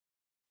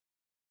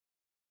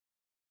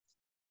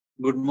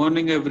Good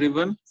morning,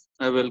 everyone.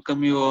 I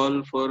welcome you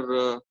all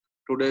for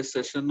today's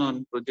session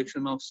on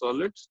projection of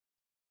solids.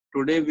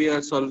 Today we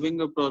are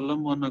solving a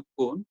problem on a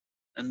cone,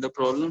 and the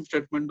problem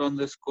statement on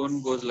this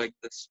cone goes like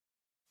this.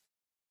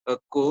 A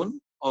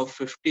cone of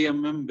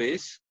 50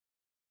 base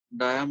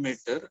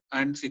diameter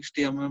and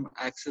 60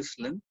 axis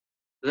length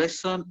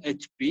rests on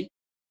HP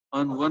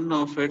on one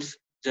of its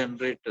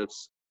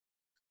generators.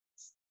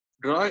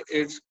 Draw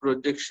its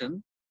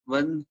projection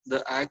when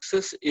the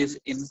axis is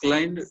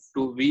inclined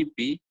to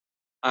VP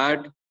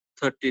at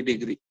 30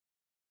 degree.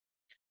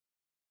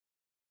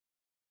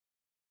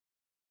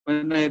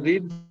 When I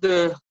read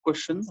the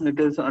question, it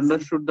is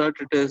understood that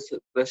it is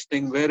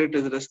resting where it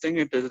is resting.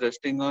 It is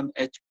resting on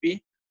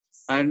HP,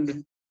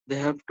 and they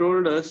have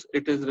told us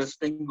it is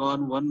resting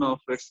on one of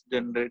its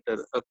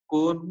generator. A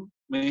cone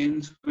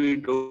means we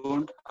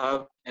don't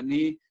have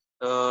any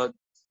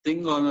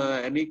thing on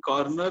any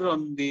corner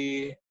on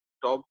the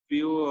top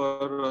view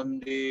or on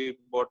the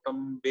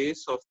bottom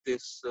base of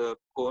this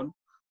cone.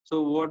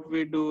 So what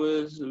we do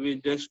is we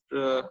just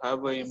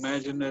have a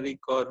imaginary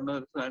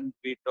corners and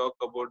we talk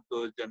about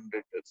those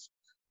generators.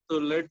 So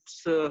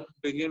let's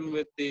begin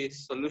with the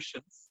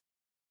solution.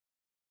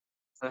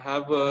 I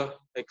have a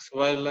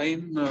XY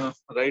line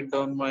right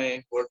down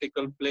my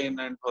vertical plane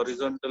and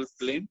horizontal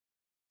plane.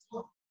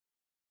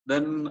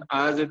 Then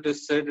as it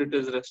is said, it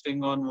is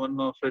resting on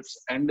one of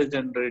its end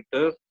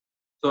generator.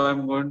 So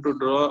I'm going to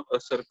draw a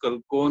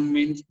circle. Cone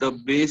means the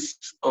base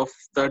of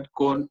that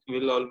cone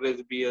will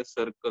always be a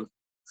circle.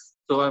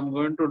 So I'm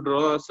going to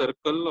draw a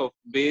circle of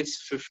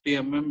base 50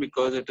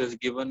 because it is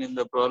given in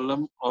the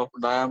problem of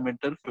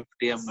diameter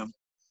 50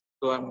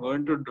 So I'm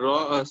going to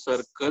draw a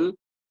circle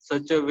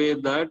such a way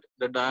that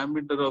the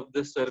diameter of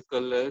this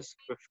circle is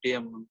 50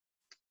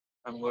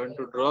 I'm going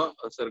to draw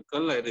a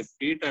circle. I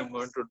repeat, I'm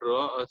going to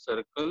draw a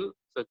circle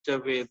such a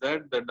way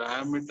that the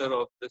diameter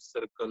of this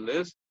circle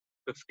is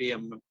 50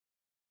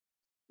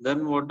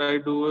 Then what I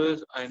do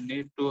is I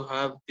need to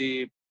have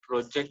the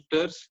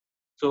projectors.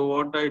 So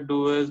what I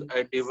do is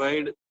I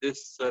divide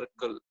this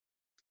circle.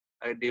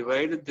 I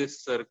divide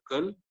this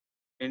circle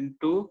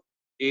into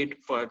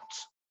 8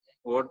 parts.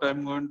 What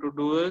I'm going to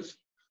do is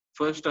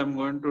first I'm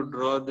going to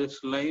draw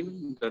this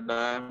line, the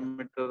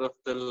diameter of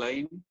the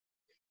line,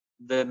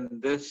 then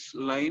this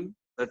line,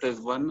 that is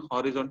one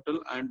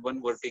horizontal and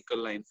one vertical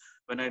line.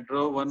 When I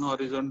draw one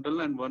horizontal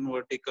and one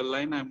vertical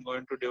line, I'm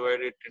going to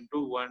divide it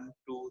into 1,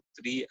 2,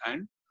 3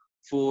 and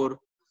 4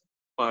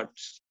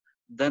 parts.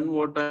 Then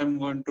what I'm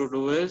going to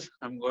do is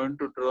I'm going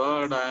to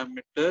draw a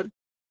diameter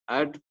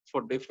at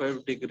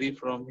 45 degree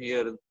from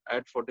here.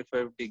 At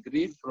 45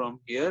 degree from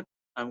here,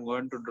 I'm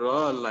going to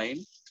draw a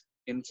line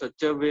in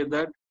such a way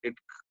that it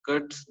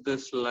cuts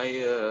this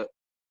line,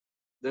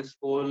 this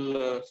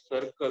whole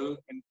circle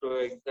into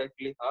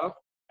exactly half,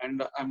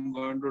 and I'm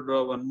going to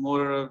draw one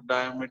more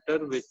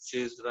diameter which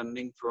is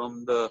running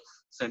from the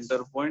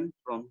center point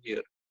from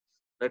here.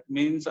 That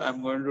means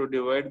I'm going to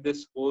divide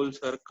this whole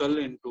circle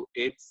into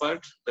 8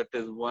 parts, that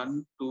is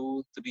 1,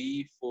 2,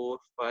 3, 4,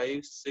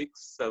 5,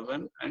 6,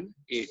 7 and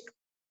 8.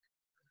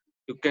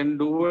 You can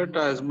do it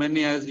as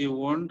many as you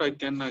want. I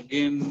can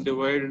again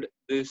divide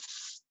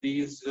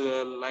these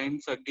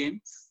lines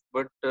again,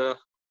 but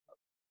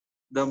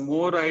the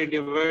more I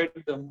divide,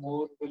 the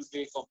more will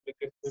be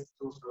complicated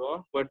to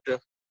draw, but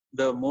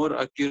the more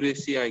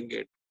accuracy I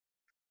get.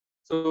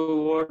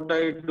 So what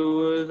I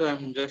do is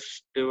I'm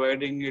just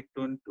dividing it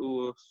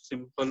into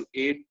simple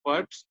 8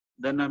 parts.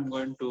 Then I'm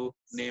going to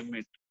name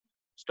it,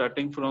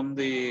 starting from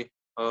the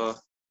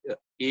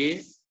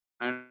A,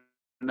 and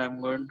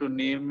I'm going to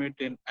name it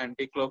in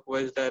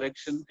anti-clockwise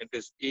direction. It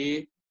is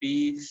A,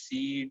 B,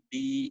 C,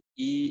 D,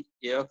 E,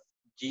 F,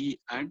 G,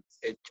 and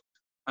H.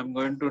 I'm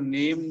going to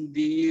name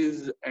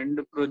these end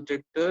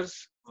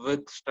projectors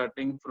with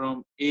starting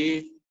from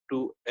A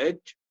to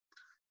H.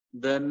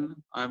 Then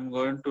I'm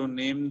going to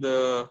name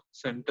the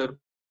center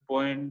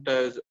point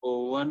as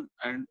O1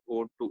 and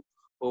O2.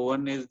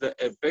 O1 is the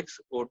apex,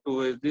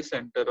 O2 is the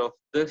center of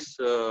this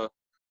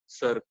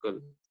circle.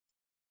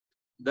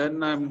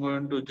 Then I'm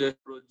going to just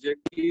project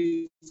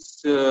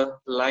these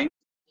lines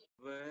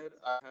where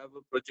I have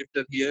a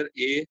projector here,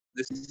 A,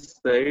 this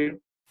side,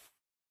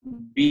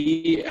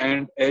 B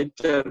and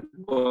H are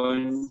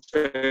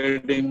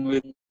coinciding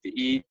with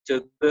each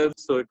other,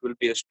 so it will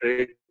be a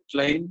straight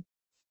line.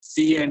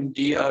 C and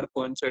G are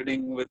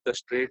coinciding with a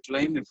straight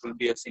line, it will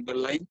be a single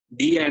line.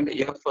 D and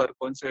F are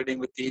coinciding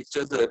with each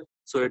other,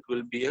 so it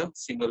will be a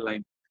single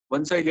line.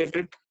 Once I get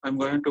it, I'm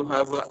going to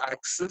have an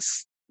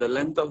axis. The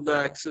length of the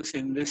axis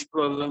in this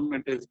problem,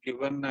 it is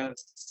given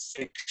as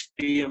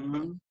 60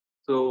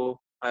 So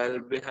I'll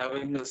be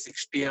having a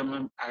 60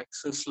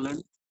 axis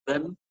length.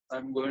 Then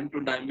I'm going to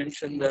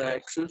dimension the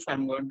axis.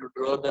 I'm going to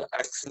draw the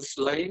axis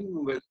line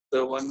with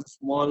one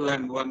small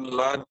and one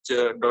large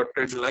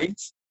dotted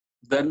lines.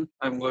 Then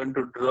I'm going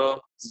to draw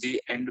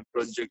the end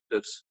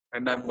projectors,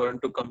 and I'm going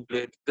to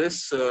complete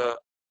this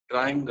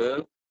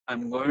triangle.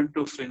 I'm going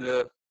to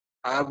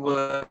have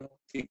a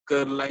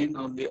thicker line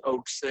on the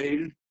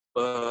outside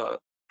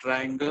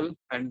triangle,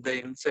 and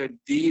the inside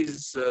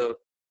these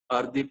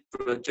are the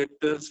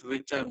projectors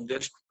which I'm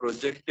just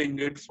projecting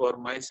it for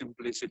my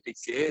simplicity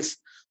case.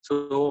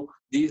 So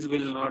these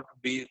will not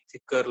be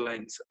thicker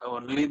lines,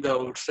 only the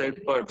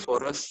outside part.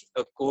 For us,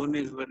 a cone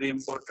is very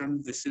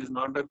important. This is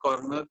not a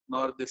corner,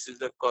 nor this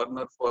is a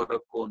corner for a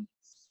cone.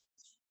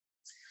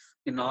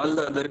 In all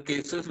the other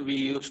cases, we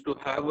used to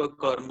have a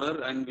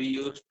corner and we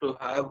used to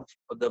have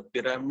the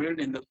pyramid.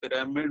 In the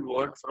pyramid,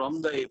 what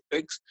from the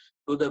apex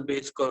to the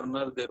base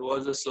corner, there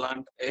was a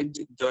slant edge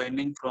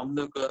joining from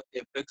the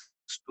apex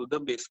to the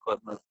base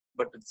corner.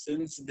 But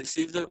since this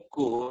is a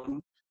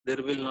cone,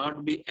 there will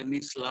not be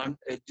any slant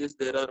edges.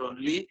 There are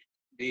only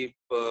the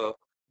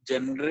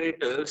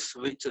generators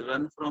which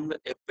run from the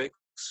apex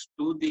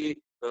to the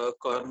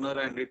corner,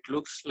 and it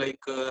looks like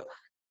a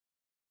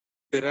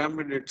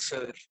pyramid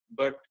itself,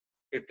 but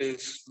it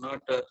is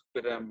not a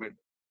pyramid.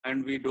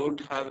 And we don't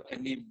have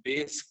any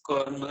base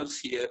corners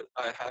here.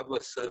 I have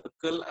a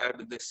circle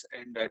at this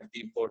end at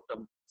the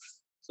bottom.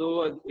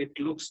 So it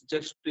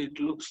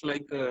looks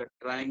like a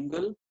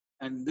triangle.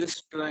 And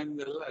this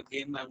triangle,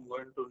 again, I'm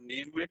going to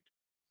name it,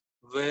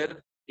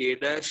 where A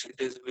dash it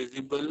is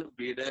visible,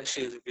 B dash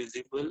is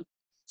visible,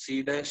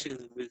 C dash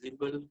is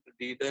visible,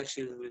 D dash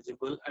is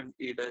visible, and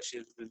E dash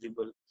is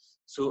visible.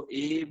 So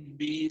A,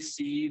 B,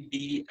 C,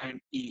 D, and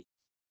E,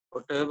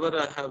 whatever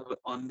I have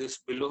on this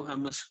below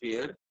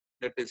hemisphere,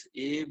 that is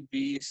A,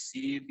 B,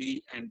 C,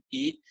 D, and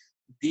E,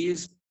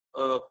 these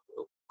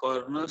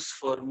corners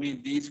for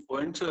me, these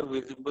points are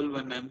visible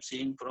when I'm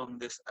seeing from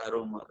this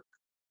arrow mark.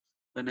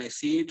 When I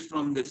see it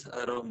from this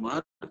arrow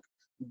mark,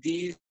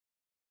 these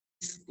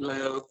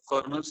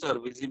corners are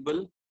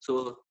visible.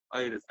 So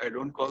I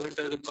don't call it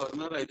as a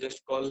corner, I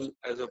just call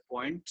as a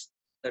point,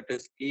 that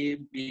is A,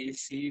 B,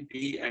 C,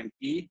 D, and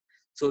E.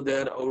 So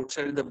they are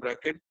outside the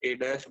bracket, A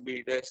dash,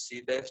 B dash,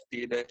 C dash,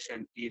 D dash,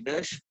 and E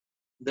dash.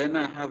 Then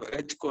I have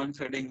H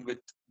coinciding with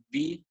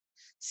B,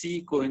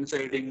 C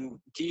coinciding,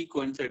 G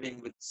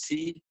coinciding with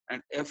C,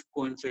 and F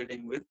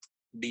coinciding with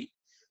D.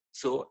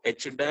 So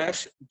H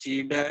dash,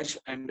 G dash,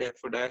 and F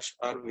dash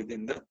are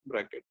within the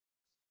bracket.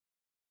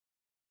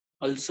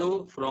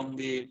 Also, from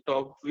the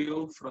top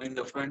view, from in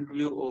the front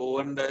view,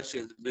 O1 dash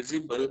is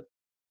visible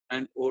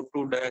and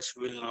O2 dash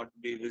will not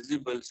be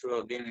visible. So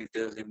again, it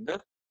is in the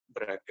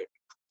bracket.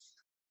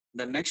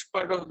 The next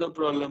part of the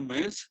problem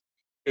is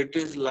it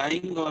is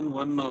lying on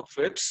one of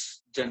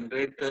its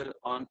generator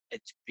on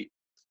HP.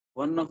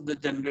 One of the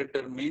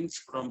generator means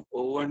from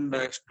O1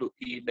 dash to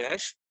E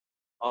dash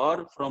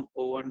or from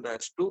O1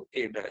 dash to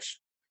A dash.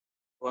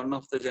 One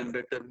of the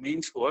generator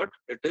means what?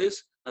 It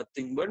is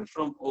nothing but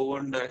from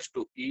O1 dash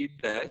to E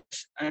dash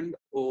and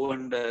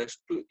O1 dash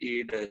to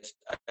E dash.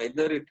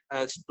 Either it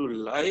has to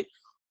lie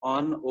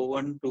on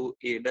O1 to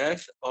A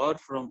dash or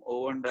from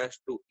O1 dash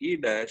to E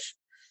dash,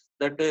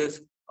 that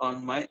is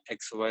on my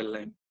XY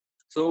line.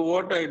 So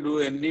what I do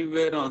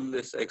anywhere on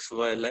this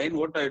XY line,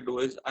 what I do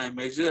is I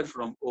measure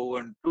from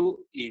O1 to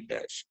E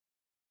dash.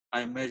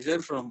 I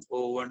measure from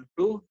O1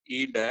 to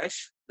E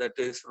dash, that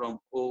is from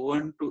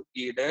O1 to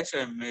E dash,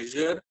 I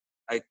measure,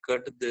 I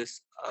cut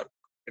this arc.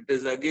 It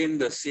is again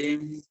the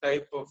same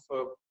type of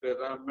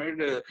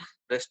pyramid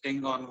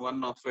resting on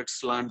one of its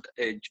slant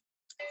edge.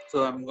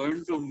 So I'm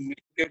going to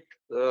make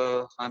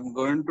it, I'm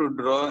going to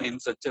draw in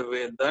such a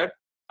way that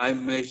I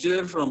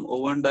measure from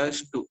O1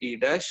 dash to E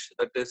dash,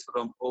 that is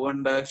from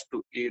O1 dash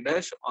to E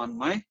dash on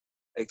my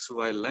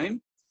XY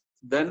line.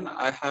 Then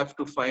I have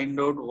to find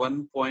out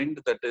one point,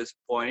 that is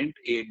point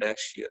A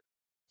dash here.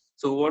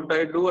 So what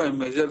I do, I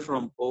measure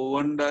from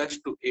O1 dash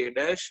to A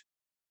dash.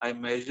 I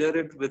measure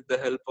it with the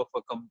help of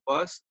a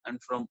compass,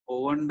 and from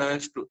O1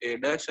 dash to A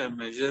dash, I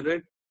measure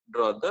it,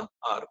 draw the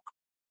arc.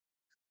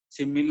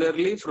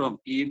 Similarly, from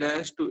E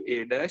dash to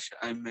A dash,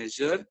 I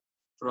measure.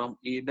 From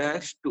E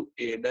dash to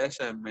A dash,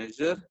 I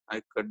measure,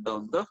 I cut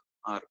down the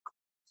arc.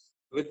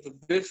 With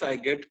this, I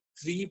get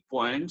 3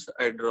 points.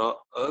 I draw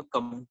a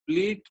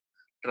complete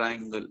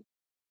triangle.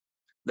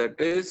 That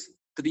is,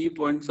 3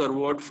 points are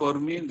what for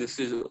me? This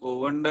is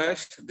O1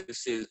 dash,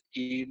 this is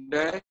E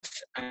dash,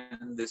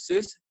 and this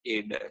is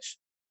A dash.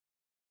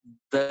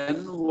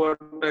 Then what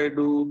I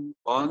do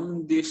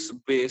on this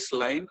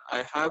baseline,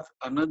 I have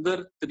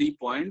another 3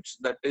 points,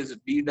 that is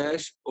D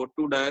dash,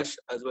 O2 dash,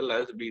 as well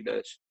as B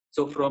dash.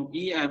 So from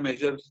E, I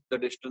measure the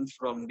distance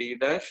from D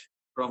dash.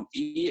 From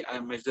E, I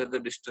measure the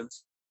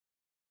distance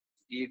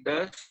E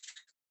dash,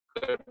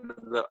 cut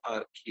the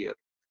arc here.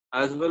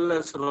 As well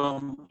as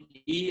from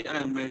E,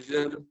 I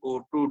measure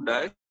O2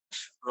 dash.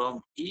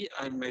 From E,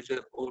 I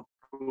measure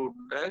O2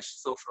 dash.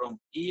 So from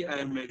E,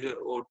 I measure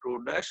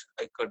O2 dash.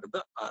 I cut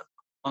the arc.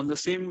 On the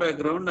same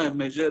background, I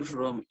measure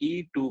from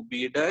E to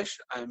B dash.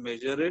 I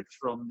measure it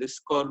from this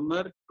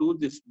corner to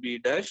this B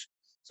dash.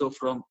 So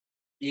from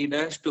E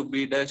dash to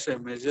B dash, I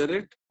measure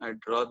it. I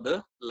draw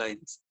the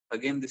lines.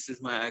 Again, this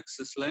is my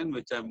axis line,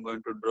 which I'm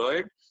going to draw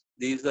it.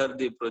 These are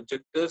the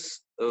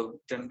projectors,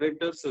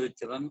 generators, which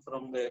run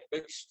from the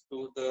apex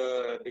to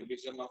the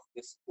division of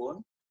this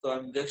cone. So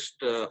I'm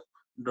just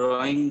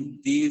drawing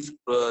these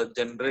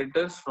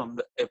generators from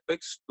the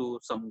apex to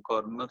some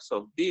corners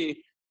of the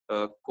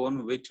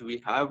cone which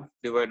we have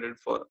divided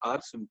for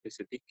our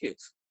simplicity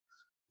case.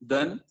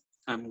 Then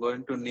I'm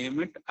going to name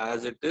it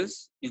as it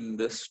is in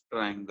this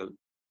triangle.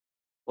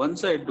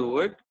 Once I do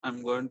it,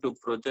 I'm going to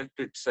project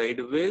it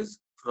sideways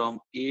from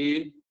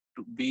A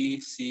to B,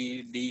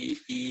 C, D,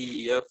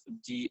 E, F,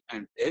 G,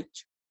 and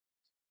H.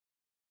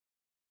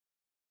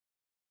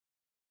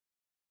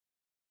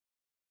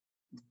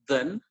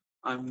 Then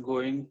I'm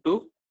going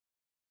to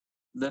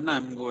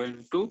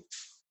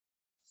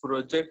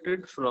project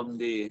it from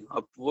the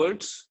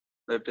upwards,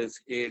 that is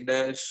A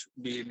dash,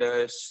 B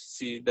dash,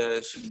 C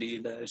dash, D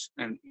dash,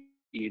 and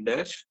E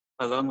dash.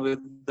 Along with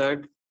that,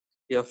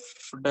 F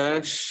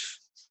dash,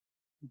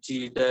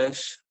 G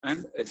dash,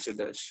 and H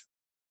dash.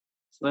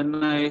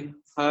 When I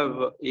have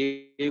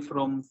A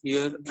from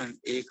here and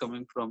A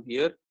coming from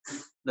here,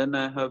 then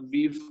I have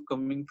B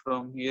coming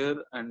from here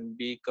and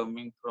B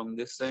coming from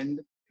this end,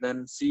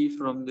 then C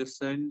from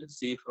this end,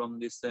 C from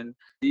this end.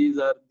 These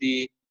are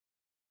the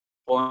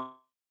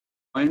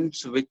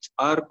points which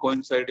are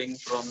coinciding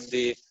from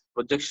the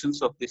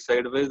projections of the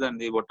sideways and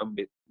the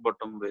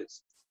bottom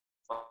ways.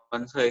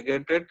 Once I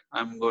get it,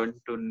 I'm going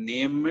to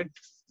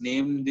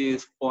name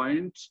these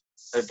points,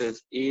 that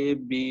is A,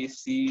 B,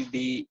 C,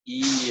 D,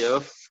 E,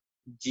 F,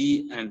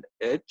 G, and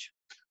H.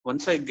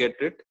 Once I get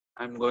it,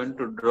 I'm going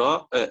to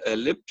draw an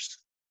ellipse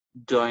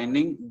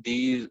joining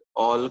these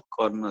all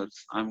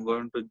corners. I'm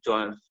going to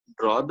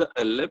draw the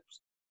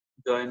ellipse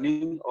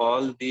joining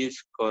all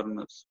these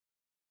corners.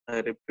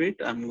 I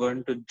repeat, I'm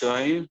going to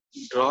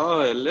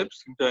draw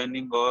ellipse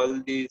joining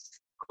all these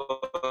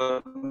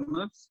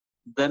corners.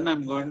 Then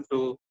I'm going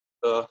to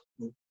uh,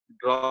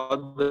 draw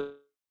the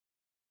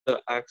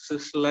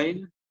axis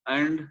line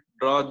and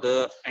draw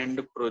the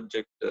end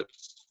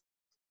projectors.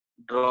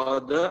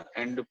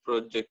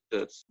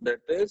 That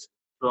is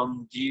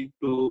from G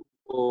to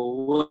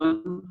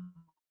O1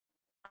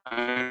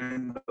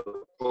 and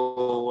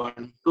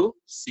O1 to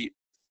C.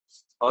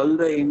 All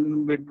the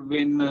in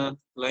between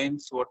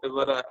lines,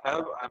 whatever I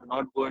have, I'm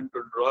not going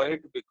to draw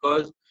it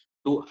because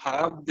to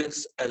have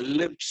this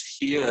ellipse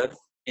here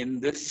in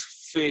this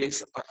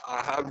face,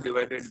 I have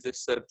divided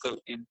this circle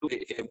into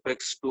the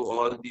apex to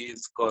all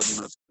these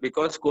corners,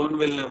 because cone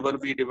will never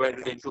be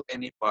divided into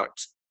any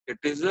parts.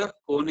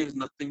 Cone is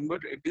nothing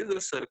but it is a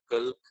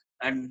circle,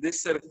 and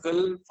this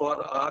circle,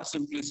 for our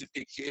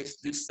simplicity case,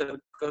 this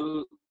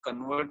circle,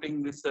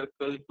 converting this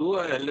circle to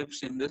a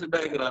ellipse in this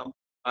diagram,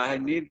 I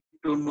need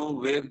to know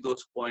where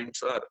those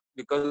points are.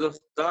 Because of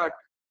that,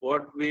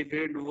 what we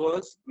did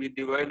was we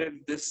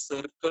divided this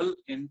circle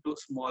into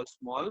small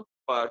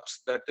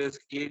parts. That is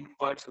 8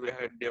 parts we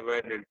had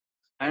divided.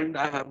 And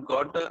I have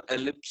got a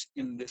ellipse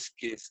in this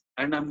case.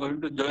 And I'm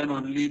going to join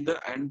only the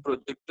end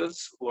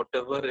projectors,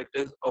 whatever it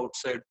is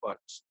outside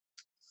parts.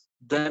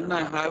 Then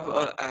I have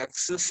an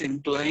axis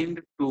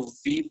inclined to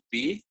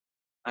VP.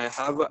 I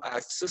have an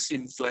axis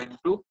inclined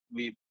to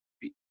VP.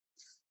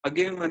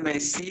 Again, when I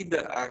see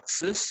the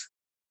axis,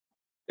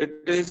 it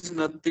is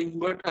nothing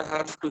but I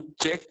have to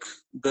check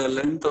the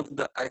length of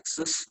the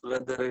axis,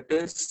 whether it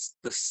is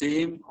the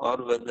same or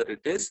whether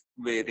it is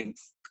varying.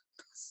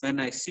 When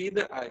I see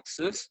the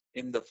axis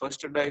in the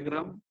first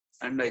diagram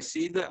and I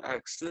see the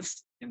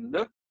axis in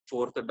the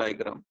fourth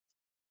diagram.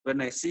 When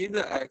I see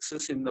the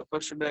axis in the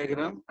first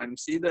diagram and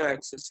see the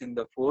axis in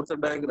the fourth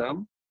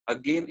diagram,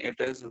 again it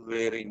is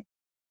varying.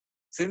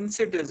 Since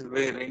it is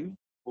varying,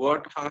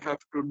 what I have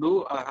to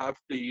do, I have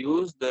to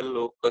use the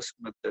locus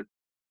method.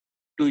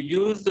 To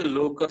use the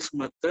locus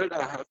method,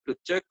 I have to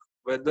check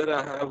whether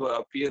I have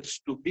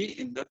appears to be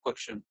in the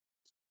question.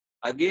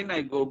 Again,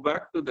 I go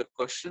back to the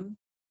question,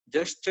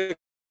 just check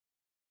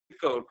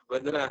out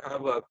whether I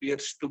have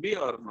appears to be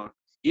or not.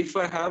 If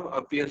I have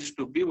appears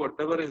to be,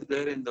 whatever is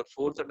there in the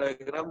fourth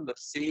diagram, the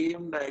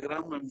same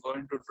diagram I'm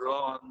going to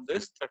draw on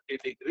this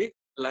 30-degree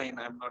line.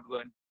 I'm not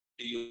going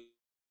to use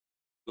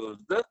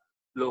the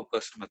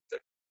locus method.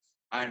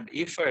 And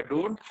if I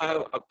don't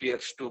have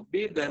appears to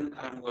be, then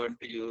I'm going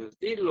to use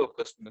the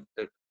locus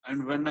method.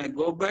 And when I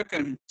go back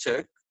and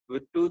check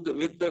with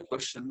the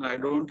question, I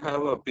don't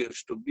have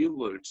appears to be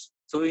words.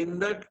 So in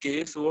that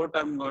case, what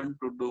I'm going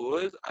to do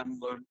is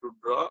I'm going to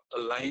draw a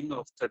line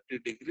of 30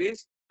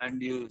 degrees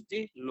and use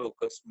the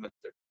locus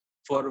method,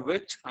 for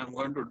which I'm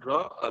going to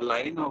draw a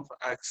line of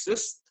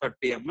axis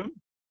 30 mm,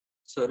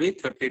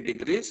 30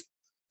 degrees,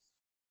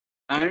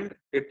 and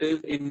it is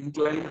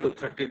inclined to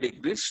 30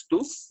 degrees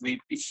to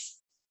VP.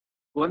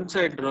 Once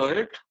I draw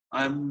it,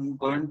 I'm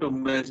going to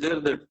measure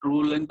the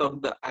true length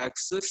of the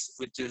axis,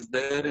 which is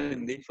there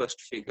in the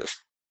first figure.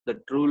 The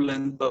true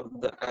length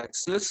of the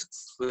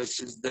axis,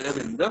 which is there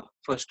in the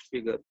first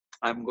figure.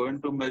 I'm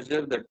going to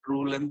measure the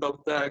true length of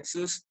the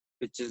axis,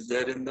 which is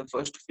there in the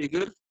first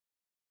figure,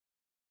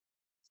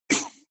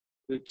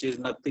 which is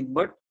nothing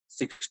but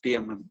 60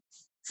 mm.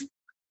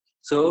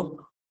 So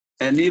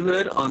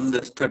anywhere on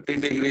this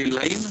 30-degree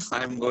line,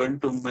 I'm going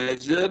to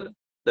measure,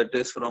 that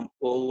is from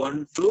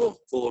O1 to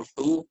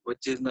O2,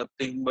 which is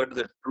nothing but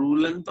the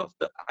true length of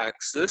the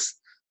axis.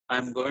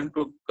 I'm going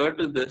to cut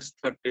this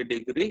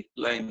 30-degree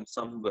line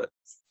somewhere.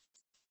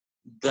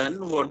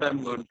 Then what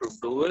I'm going to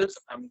do is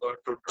I'm going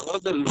to draw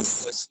the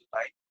locus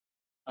line.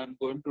 I'm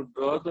going to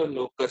draw the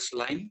locus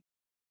line,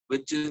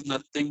 which is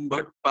nothing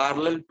but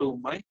parallel to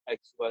my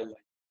XY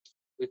line,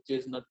 which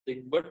is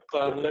nothing but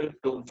parallel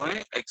to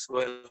my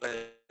XY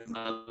line.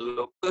 Now,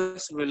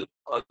 locus will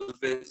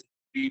always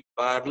be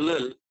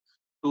parallel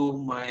to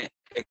my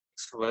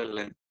XY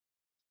line.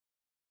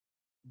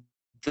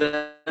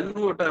 Then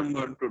what I'm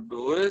going to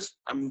do is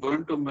I'm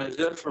going to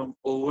measure from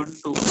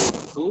O1 to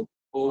O2,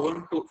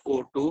 O1 to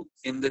O2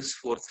 in this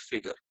fourth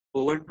figure.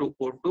 O1 to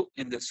O2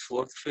 in this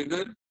fourth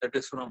figure, that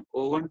is from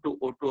O1 to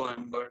O2,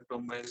 I'm going to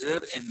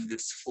measure in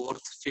this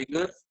fourth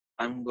figure.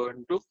 I'm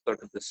going to cut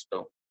this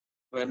down.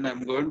 When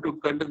I'm going to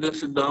cut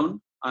this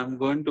down, I'm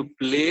going to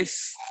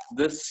place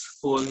this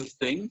whole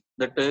thing,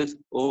 that is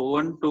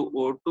O1 to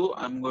O2,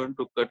 I'm going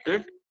to cut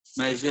it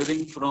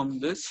measuring from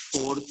this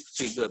fourth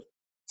figure,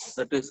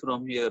 that is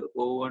from here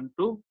O1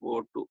 to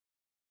O2.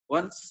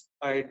 Once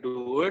I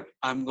do it,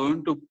 I'm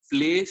going to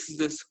place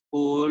this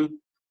whole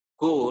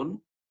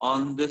cone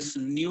on this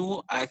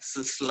new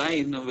axis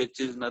line, which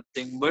is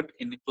nothing but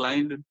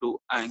inclined to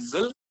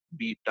angle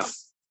beta.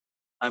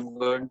 I'm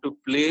going to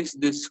place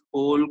this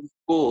whole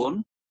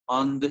cone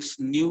on this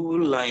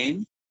new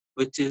line,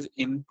 which is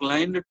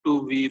inclined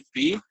to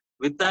VP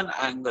with an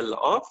angle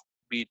of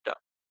beta.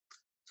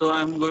 So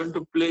I'm going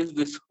to place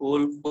this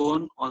whole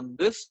cone on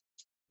this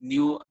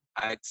new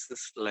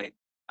axis line.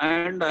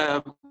 And I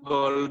have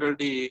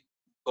already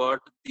got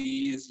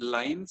these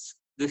lines.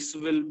 This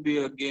will be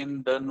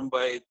again done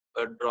by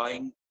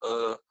drawing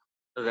a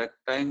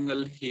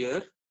rectangle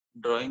here,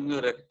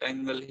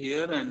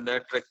 and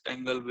that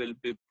rectangle will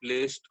be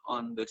placed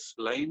on this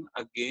line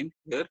again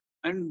here,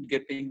 and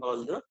getting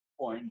all the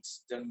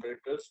points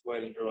generators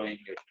while drawing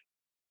it.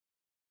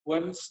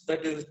 Once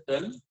that is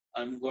done,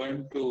 I'm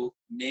going to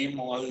name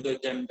all the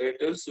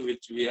generators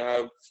which we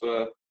have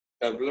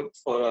developed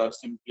for our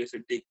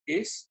simplicity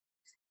case.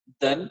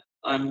 Then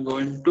I'm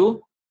going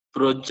to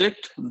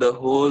project the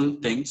whole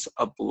things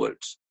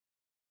upwards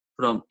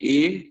from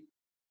A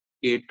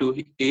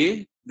to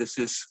A. This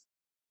is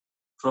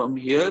from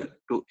here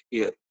to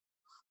here.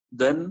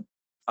 Then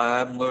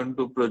I am going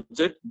to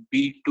project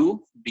B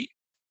to B.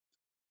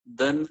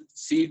 Then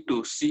C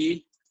to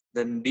C.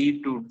 Then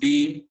D to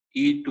D.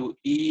 E to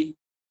E.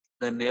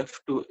 Then F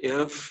to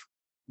F.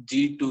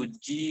 G to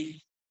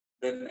G.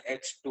 Then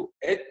H to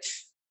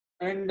H.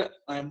 And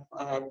I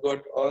have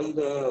got all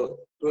the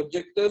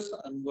projectors.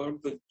 I'm going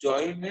to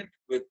join it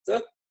with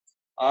the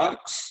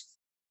arcs,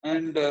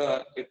 and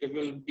it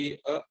will be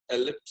a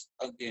ellipse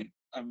again.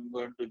 I'm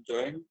going to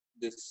join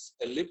this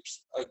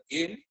ellipse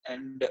again,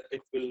 and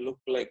it will look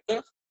like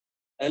a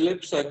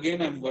ellipse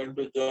again. I'm going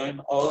to join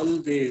all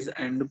these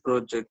end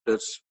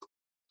projectors.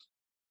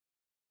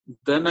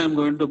 Then I'm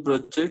going to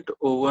project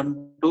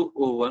O1 to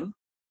O1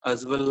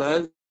 as well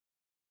as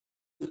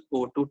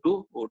O2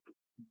 to O2.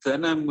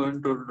 Then I'm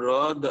going to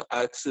draw the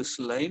axis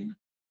line,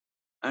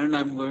 and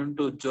I'm going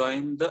to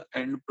join the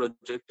end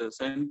projectors.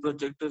 End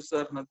projectors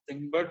are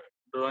nothing but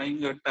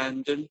drawing a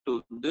tangent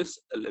to this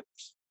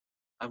ellipse.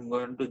 I'm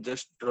going to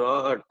just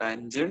draw a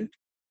tangent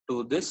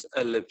to this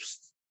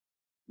ellipse,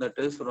 that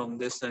is from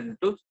this end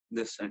to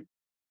this end.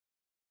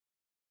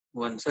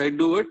 Once I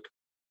do it,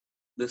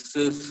 this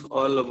is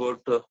all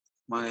about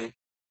my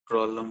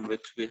problem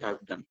which we have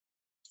done.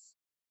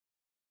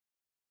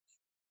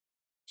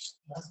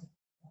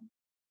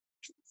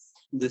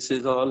 This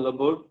is all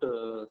about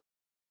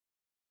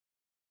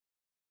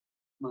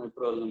my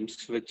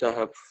problems which I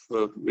have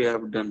we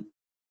have done.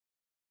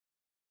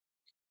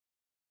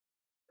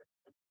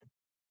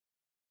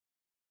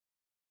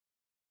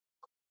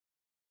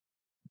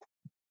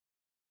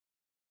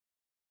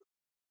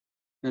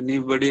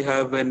 Anybody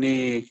have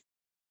any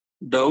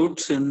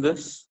doubts in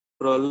this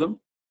problem?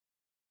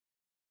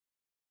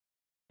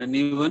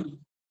 Anyone?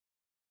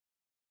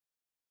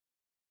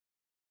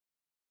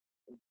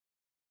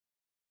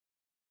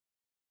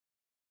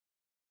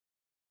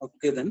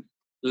 Okay, then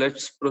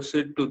let's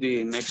proceed to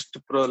the next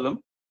problem.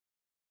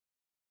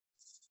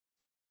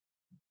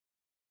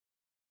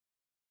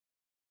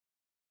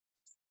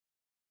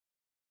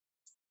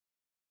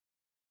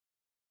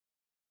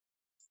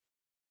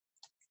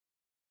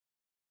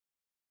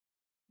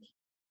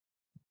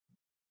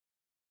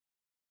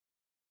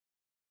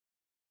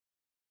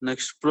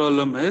 Next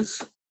problem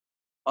is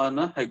on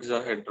a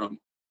hexahedron.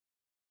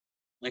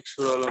 Next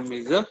problem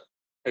is a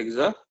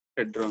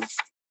hexahedron.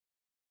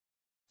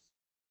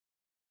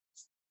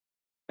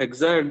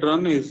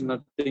 Hexahedron is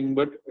nothing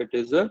but it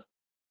is a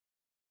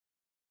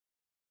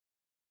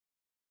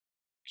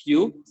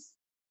cube.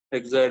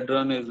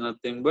 Hexahedron is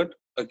nothing but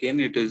again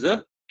it is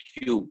a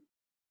cube.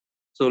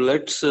 So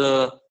let's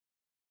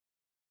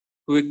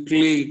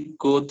quickly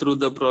go through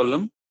the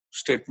problem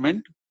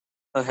statement.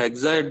 A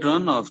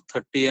hexahedron of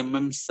 30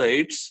 mm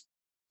sides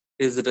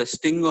is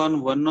resting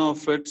on one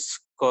of its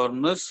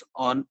corners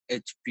on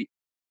HP,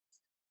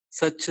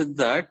 such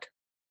that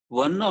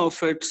one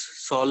of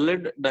its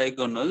solid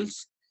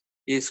diagonals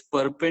is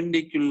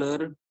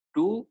perpendicular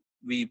to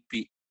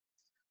VP.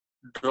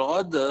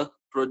 Draw the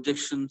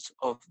projections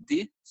of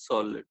the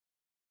solid.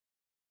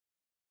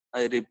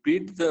 I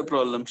repeat the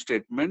problem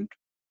statement.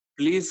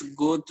 Please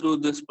go through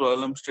this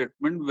problem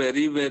statement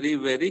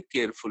very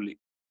carefully.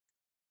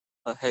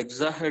 A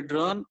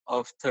hexahedron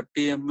of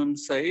 30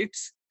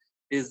 sides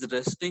is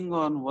resting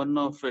on one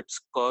of its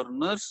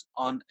corners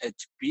on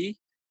HP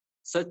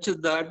such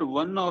that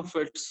one of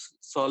its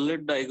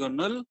solid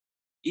diagonal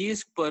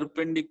is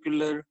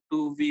perpendicular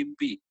to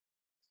VP.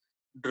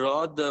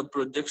 Draw the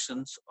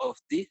projections of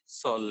the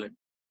solid.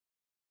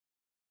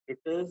 It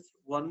is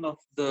one of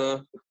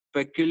the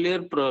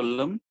peculiar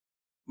problem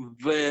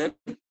where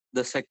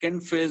the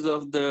second phase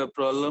of the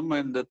problem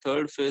and the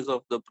third phase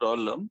of the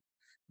problem,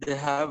 they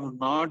have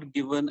not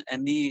given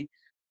any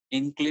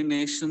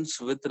inclinations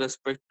with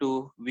respect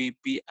to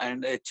VP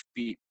and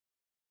HP.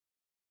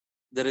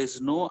 There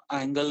is no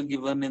angle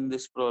given in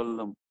this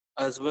problem,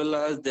 as well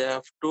as they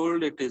have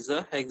told it is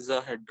a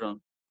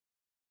hexahedron.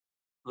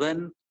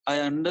 When I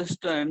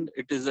understand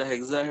it is a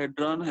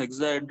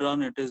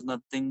hexahedron it is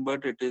nothing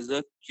but it is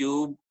a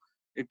cube.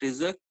 It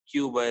is a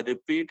cube. I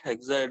repeat,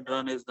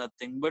 hexahedron is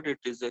nothing but it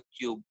is a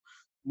cube.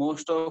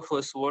 Most of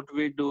us, what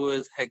we do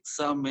is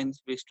hexa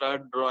means we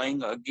start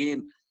drawing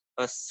again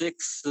a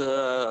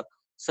six-sided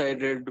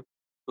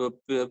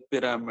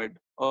pyramid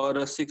or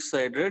a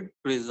six-sided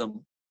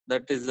prism.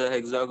 That is a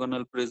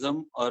hexagonal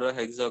prism or a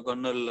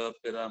hexagonal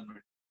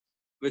pyramid,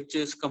 which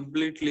is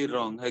completely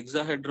wrong.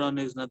 Hexahedron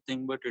is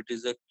nothing but it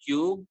is a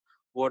cube.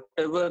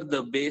 Whatever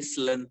the base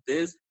length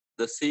is,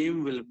 the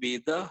same will be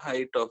the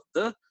height of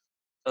the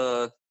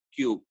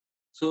cube.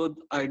 So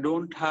I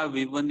don't have,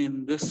 even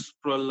in this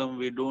problem,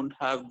 we don't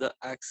have the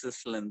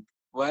axis length.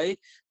 Why?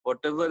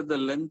 Whatever the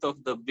length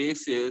of the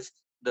base is,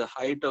 the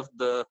height of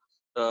the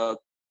uh,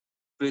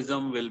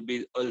 prism will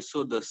be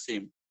also the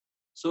same.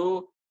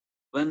 So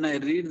when I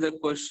read the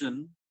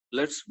question,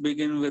 let's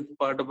begin with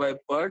part by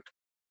part.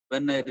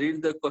 When I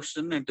read the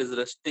question, it is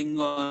resting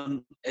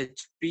on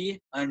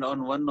HP and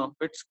on one of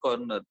its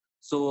corner.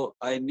 So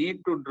I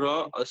need to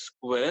draw a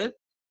square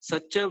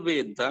such a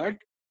way that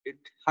it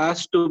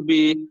has to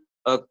be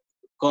a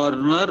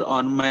corner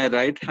on my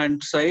right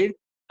hand side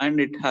and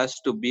it has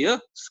to be a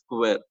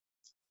square.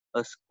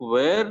 A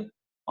square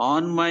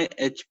on my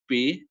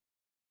HP,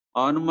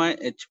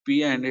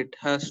 and it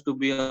has to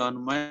be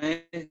on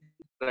my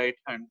right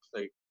hand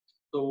side.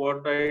 So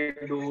what I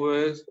do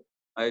is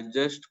I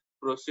just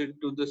proceed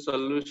to the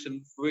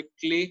solution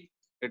quickly.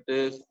 It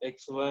is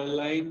XY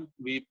line,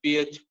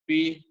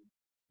 VPHP,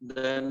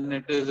 then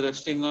it is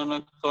resting on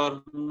a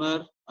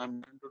corner.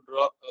 I'm going to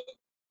draw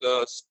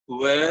a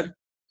square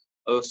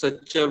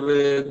such a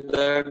way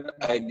that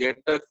I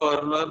get a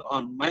corner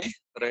on my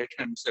right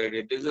hand side.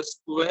 It is a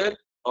square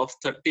of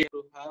 30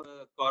 to have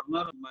a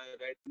corner on my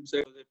right hand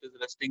side because it is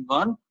resting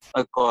on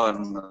a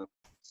corner.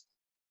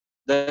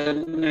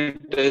 Then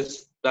it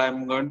is,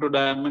 I'm going to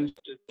dimension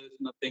it is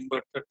nothing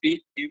but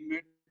 30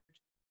 unit.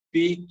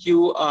 P,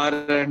 Q, R,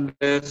 and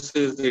S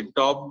is the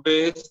top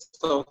base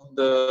of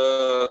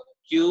the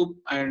cube,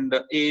 and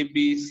A,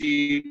 B,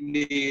 C,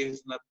 D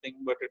is nothing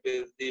but it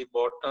is the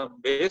bottom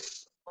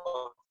base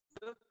of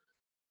the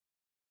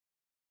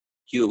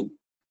cube.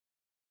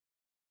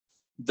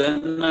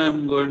 Then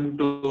I'm going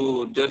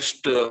to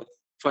just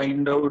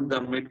find out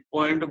the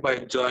midpoint by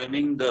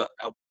joining the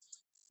up.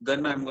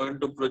 Then I'm going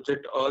to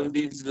project all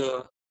these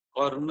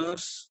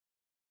corners.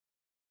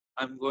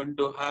 I'm going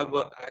to have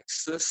an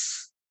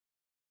axis.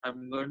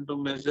 I'm going to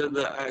measure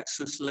the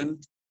axis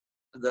length.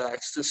 The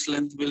axis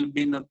length will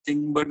be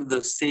nothing but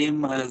the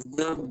same as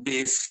the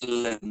base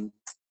length,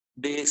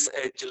 base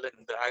edge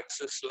length. The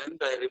axis length,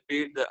 I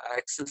repeat, the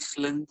axis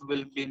length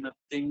will be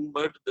nothing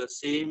but the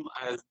same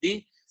as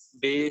the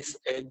base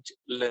edge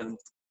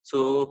length.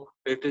 So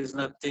it is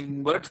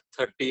nothing but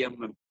 30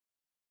 mm.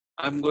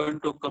 I'm going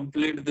to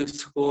complete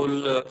this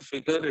whole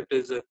figure. It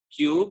is a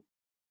cube.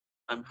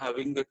 I'm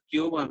having a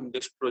cube. I'm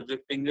just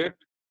projecting it.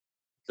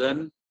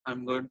 Then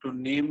I'm going to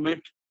name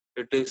it.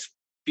 It is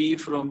P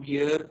from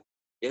here,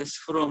 S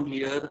from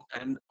here,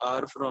 and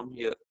R from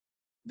here.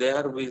 They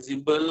are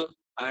visible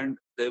and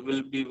they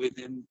will be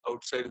within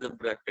outside the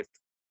bracket.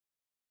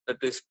 That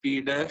is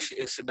P dash,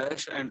 S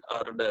dash, and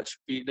R dash.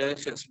 P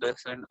dash, S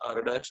dash, and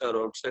R dash are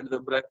outside the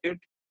bracket,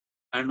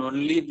 and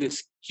only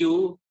this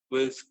Q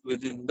is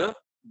within the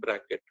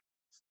bracket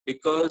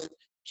because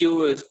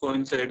Q is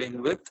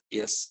coinciding with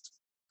S.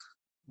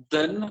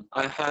 Then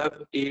I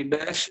have A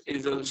dash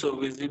is also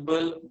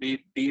visible,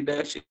 D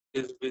dash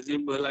is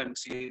visible, and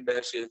C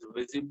dash is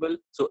visible.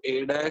 So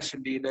A dash,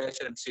 D dash,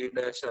 and C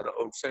dash are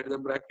outside the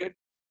bracket.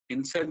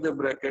 Inside the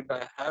bracket,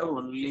 I have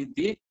only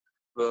the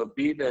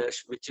B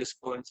dash, which is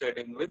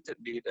coinciding with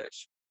D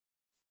dash.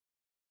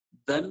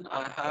 Then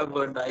I have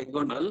a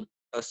diagonal,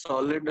 a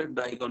solid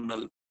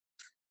diagonal.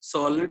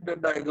 Solid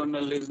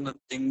diagonal is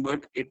nothing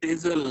but it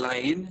is a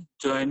line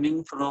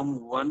joining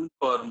from one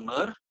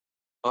corner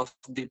of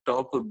the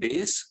top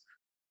base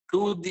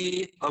to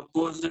the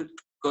opposite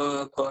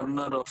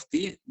corner of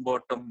the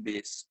bottom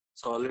base.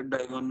 Solid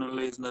diagonal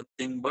is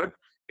nothing but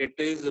it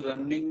is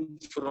running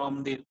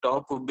from the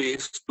top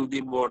base to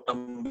the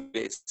bottom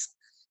base.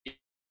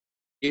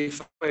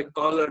 If I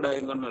call a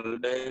diagonal,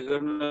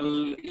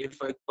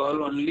 if I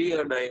call only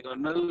a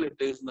diagonal, it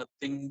is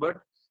nothing but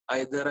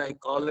either I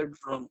call it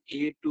from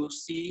A to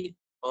C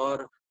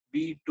or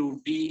B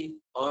to D,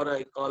 or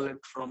I call it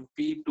from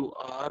P to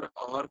R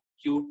or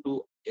Q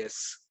to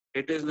S.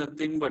 It is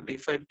nothing but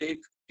if I take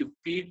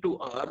P to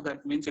R,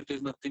 that means it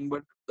is nothing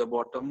but the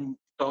bottom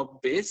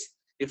top base.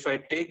 If I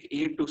take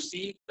A to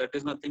C, that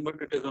is nothing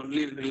but it is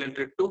only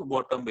related to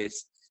bottom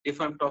base.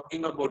 If I'm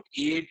talking about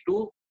A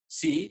to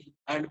C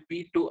and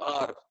P to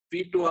R.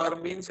 P to R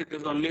means it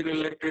is only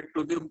related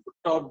to the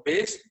top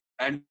base,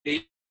 and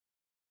A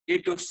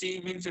to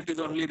C means it is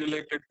only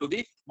related to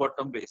the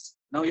bottom base.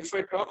 Now, if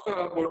I talk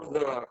about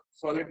the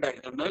solid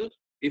diagonal,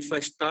 if I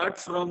start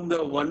from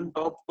the one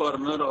top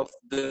corner of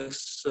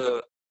this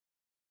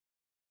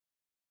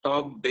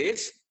top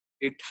base,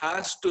 it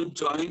has to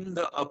join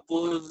the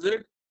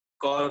opposite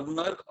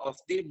corner of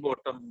the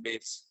bottom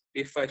base.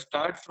 If I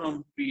start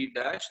from P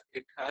dash,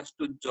 it has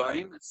to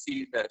join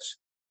C dash.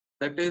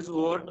 That is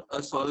what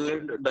a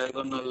solid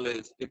diagonal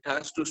is. It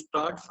has to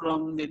start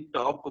from the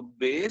top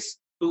base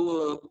to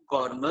a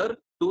corner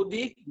to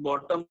the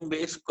bottom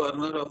base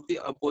corner of the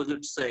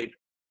opposite side.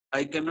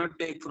 I cannot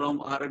take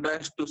from R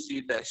dash to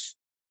C dash.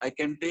 I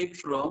can take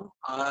from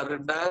R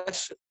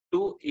dash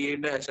to A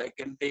dash. I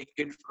can take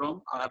it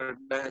from R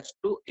dash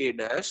to A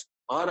dash,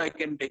 or I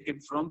can take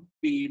it from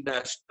P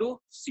dash to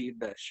C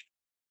dash,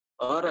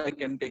 or I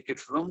can take it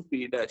from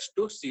P dash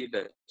to C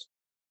dash.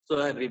 So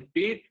I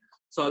repeat,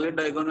 solid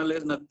diagonal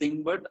is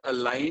nothing but a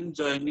line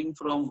joining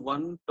from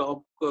one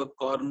top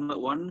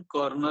one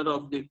corner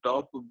of the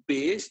top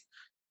base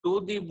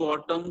to the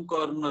bottom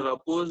corner,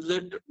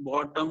 opposite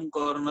bottom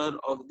corner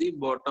of the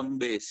bottom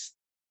base.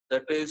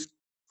 That is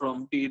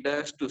from P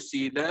dash to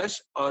C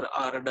dash or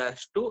R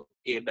dash to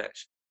A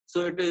dash.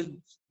 So it is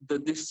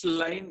this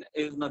line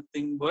is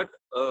nothing but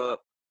a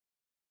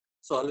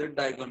solid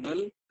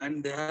diagonal,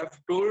 and they have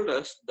told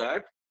us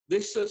that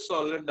this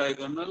solid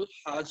diagonal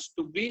has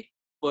to be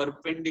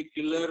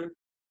perpendicular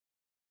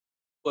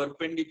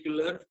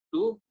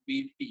to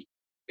BP.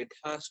 It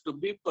has to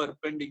be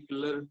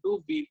perpendicular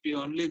to BP,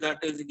 only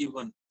that is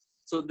given.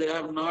 So they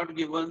have not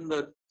given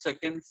the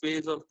second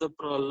phase of the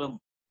problem.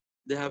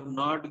 They have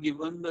not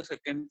given the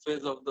second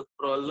phase of the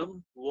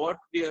problem. What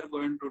we are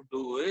going to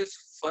do is,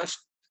 first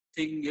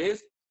thing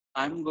is,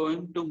 I'm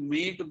going to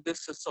make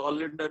this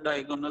solid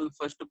diagonal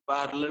first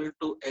parallel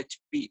to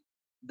HP.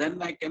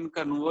 Then I can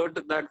convert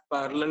that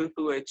parallel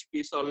to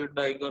HP solid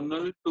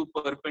diagonal to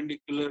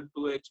perpendicular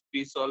to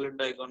HP solid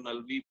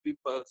diagonal, VP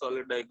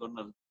solid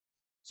diagonal.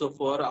 So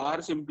for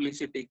our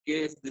simplicity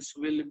case, this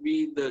will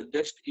be the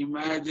just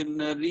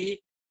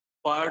imaginary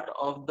part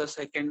of the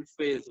second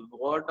phase.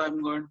 What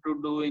I'm going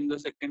to do in the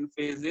second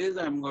phase is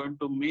I'm going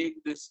to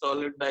make this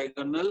solid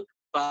diagonal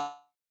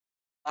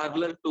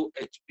parallel to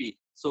HP.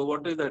 So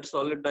what is that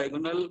solid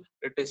diagonal?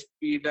 It is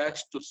P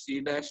dash to C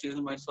dash is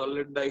my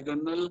solid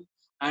diagonal,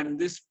 and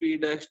this P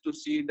dash to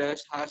C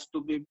dash has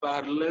to be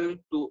parallel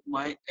to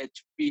my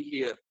HP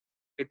here.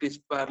 It is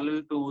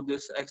parallel to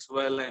this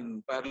XY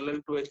line.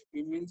 Parallel to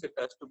HP means it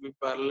has to be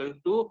parallel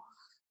to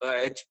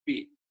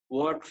HP.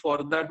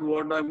 For that,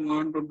 what I'm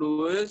going to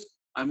do is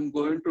I'm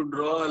going to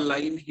draw a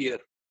line here.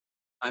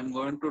 I'm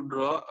going to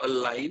draw a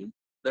line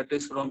that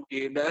is from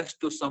A dash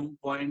to some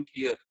point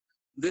here.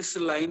 This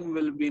line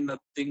will be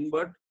nothing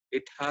but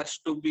it has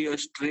to be a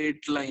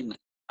straight line.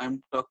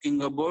 I'm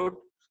talking about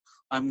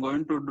I'm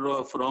going to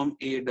draw from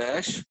A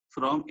dash,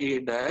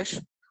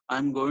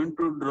 I'm going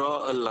to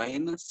draw a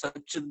line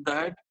such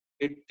that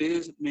it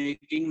is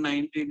making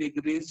 90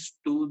 degrees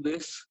to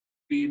this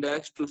P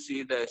dash to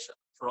C dash.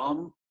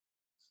 From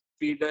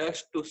P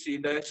dash to C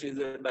dash is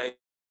a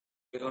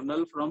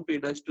diagonal. From P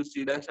dash to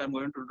C dash, I'm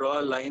going to draw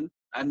a line,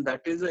 and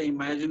that is an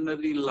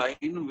imaginary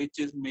line which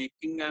is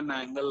making an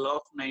angle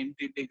of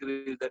 90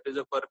 degrees. That is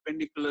a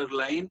perpendicular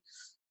line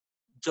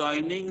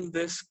joining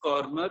this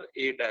corner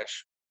A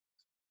dash.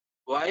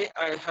 Why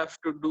I have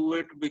to do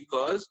it?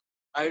 Because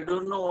I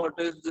don't know what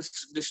is this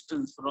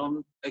distance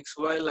from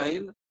XY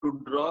line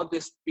to draw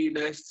this P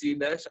dash C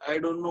dash. I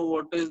don't know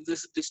what is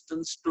this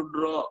distance to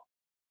draw.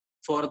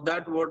 For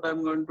that, what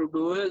I'm going to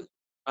do is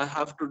I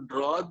have to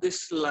draw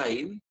this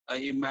line,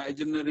 an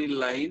imaginary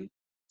line,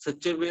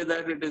 such a way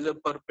that it is a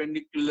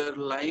perpendicular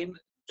line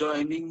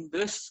joining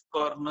this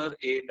corner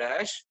A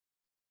dash,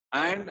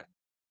 and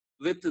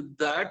with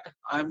that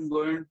I'm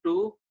going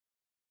to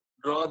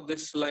draw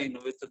this line.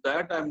 With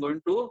that I'm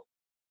going to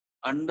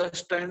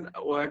understand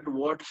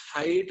what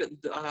height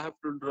I have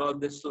to draw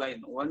this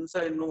line. Once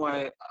I know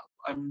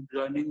I'm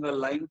joining a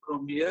line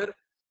from here,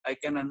 I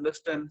can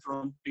understand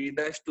from P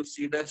dash to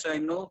C dash. I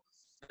know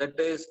that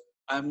is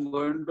I'm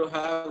going to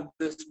have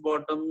this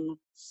bottom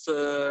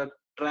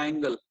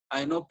triangle.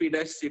 I know P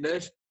dash C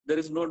dash. There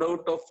is no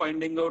doubt of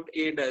finding out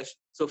A dash.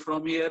 So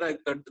from here I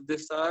cut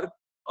this arc,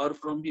 or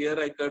from here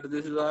I cut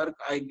this arc.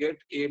 I get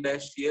A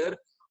dash here,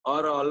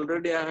 or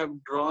already I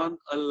have drawn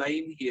a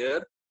line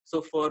here.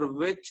 So for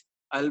which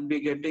I'll be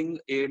getting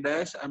A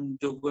dash. I'm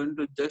going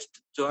to just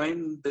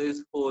join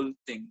these whole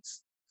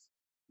things.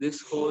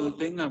 This whole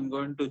thing I'm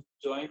going to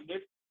join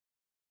it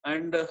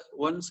And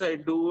once I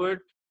do it,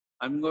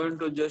 I'm going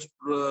to just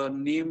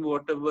name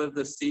whatever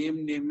the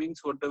same namings,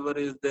 whatever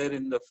is there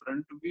in the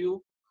front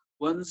view.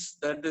 Once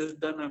that is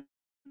done,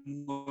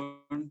 I'm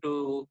going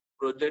to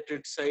project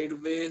it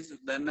sideways.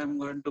 Then I'm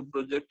going to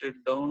project it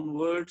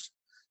downwards.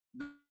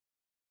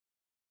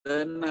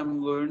 Then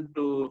I'm going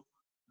to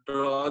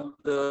draw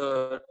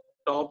the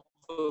top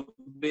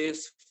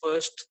base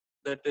first.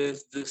 That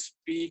is this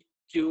P,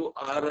 Q,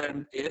 R,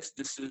 and S.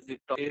 This is the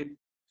top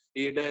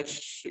A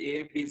dash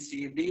A, B,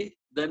 C, D.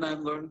 Then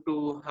I'm going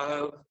to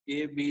have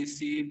A, B,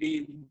 C,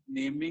 D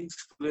namings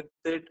with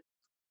it.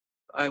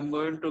 I'm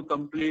going to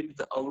complete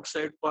the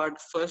outside part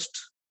first.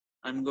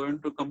 I'm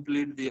going to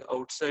complete the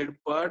outside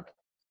part,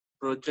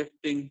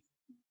 projecting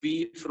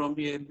B from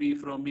here, B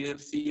from here,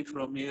 C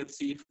from here,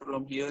 C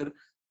from here,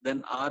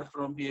 then R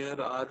from here,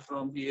 R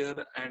from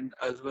here, and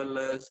as well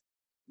as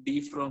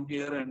D from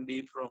here and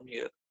D from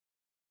here.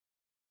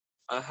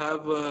 I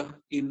have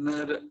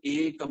inner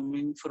A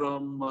coming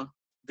from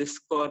this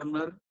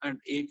corner and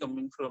A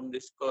coming from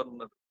this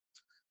corner.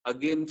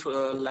 Again,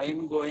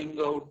 line going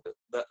out,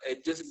 the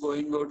edges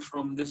going out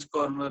from this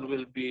corner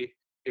will be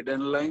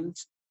hidden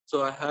lines.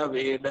 So I have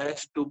A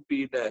dash to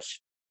P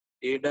dash.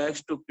 A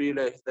dash to P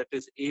dash, that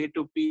is A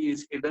to P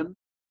is hidden,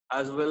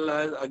 as well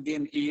as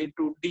again A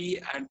to D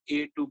and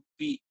A to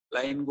P.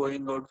 Line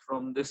going out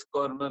from this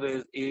corner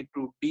is A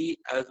to D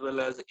as well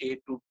as A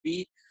to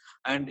P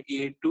and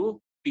A to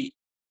P.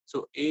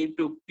 So A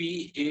to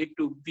P, A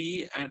to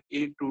B and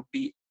A to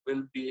D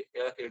will be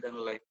a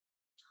hidden line.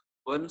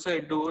 Once I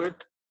do it,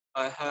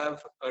 I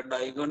have a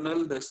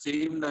diagonal. The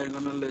same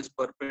diagonal is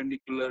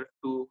perpendicular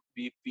to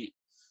VP.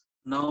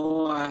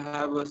 Now I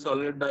have a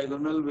solid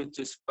diagonal which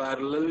is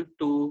parallel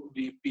to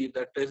VP.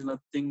 That is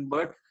nothing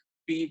but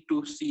P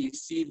to C.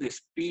 See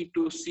this P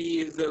to C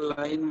is a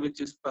line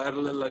which is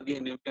parallel.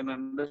 Again, you can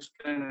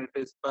understand it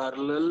is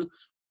parallel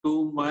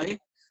to my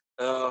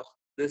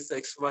this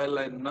XY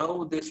line.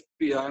 Now this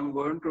P, I am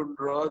going to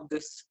draw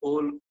this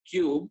whole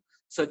cube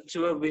such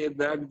a way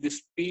that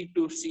this P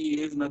to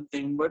C is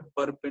nothing but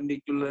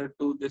perpendicular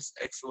to this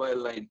XY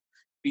line.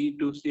 P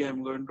to C,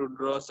 I'm going to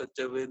draw such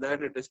a way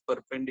that it is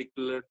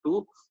perpendicular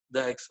to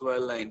the XY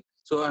line.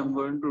 So I'm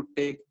going to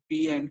take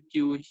P and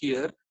Q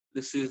here.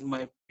 This is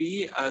my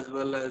P as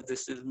well as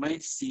this is my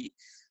C.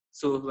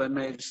 So when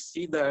I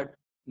see that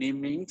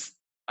namings,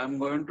 I'm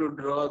going to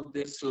draw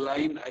this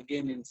line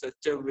again in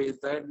such a way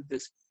that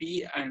this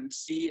P and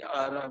C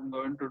are, I'm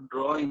going to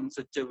draw in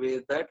such a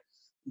way that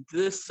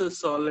this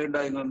solid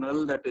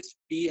diagonal, that is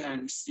P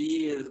and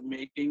C, is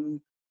making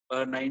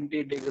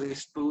 90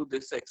 degrees to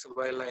this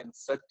XY line,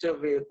 such a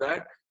way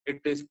that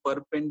it is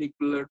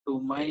perpendicular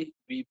to my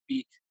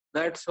VP.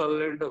 That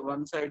solid,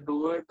 once I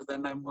do it,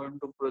 then I'm going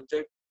to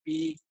project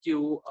P,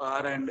 Q,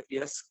 R and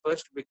S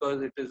first,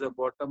 because it is a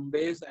bottom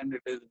base and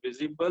it is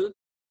visible.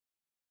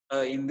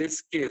 In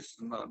this case,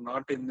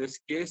 not in this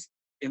case,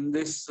 in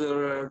this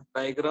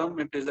diagram,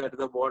 it is at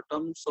the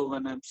bottom. So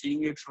when I'm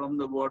seeing it from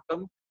the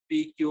bottom,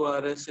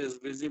 PQRS is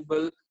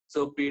visible.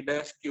 So P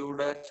dash, Q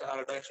dash,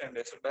 R dash, and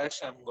S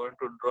dash, I'm going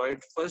to draw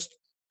it first,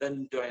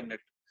 then join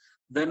it.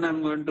 Then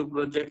I'm going to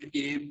project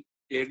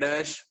A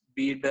dash,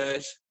 B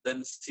dash,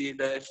 then C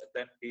dash,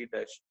 then D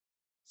dash.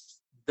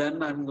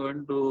 Then I'm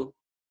going to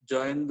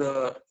join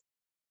the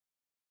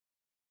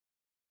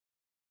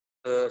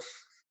uh,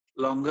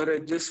 longer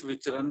edges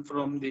which run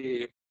from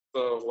the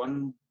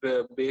one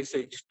base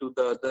edge to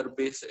the other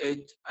base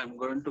edge. I'm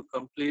going to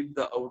complete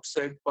the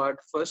outside part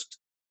first,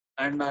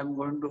 and I'm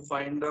going to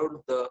find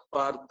out the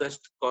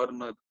farthest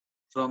corner.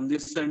 From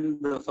this end,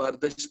 the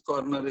farthest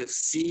corner is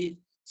C.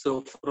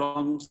 So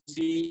from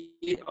C,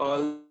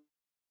 all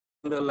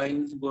the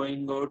lines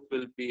going out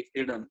will be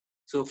hidden.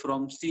 So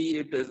from C,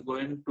 it is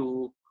going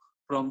to,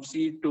 from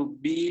C to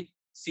B,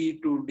 C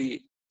to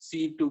D,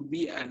 C to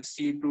B and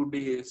C to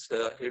D is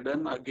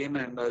hidden again,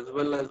 and as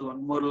well as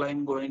one more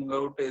line going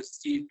out is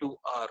C to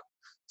R.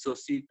 So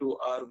C to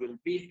R will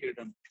be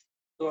hidden.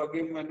 So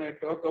again, when I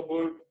talk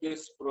about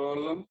this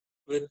problem,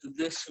 with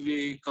this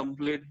we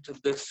complete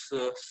this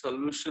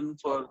solution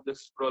for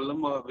this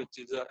problem, which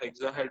is a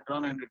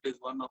hexahedron, and it is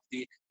one of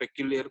the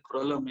peculiar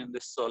problem in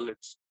this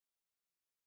solids.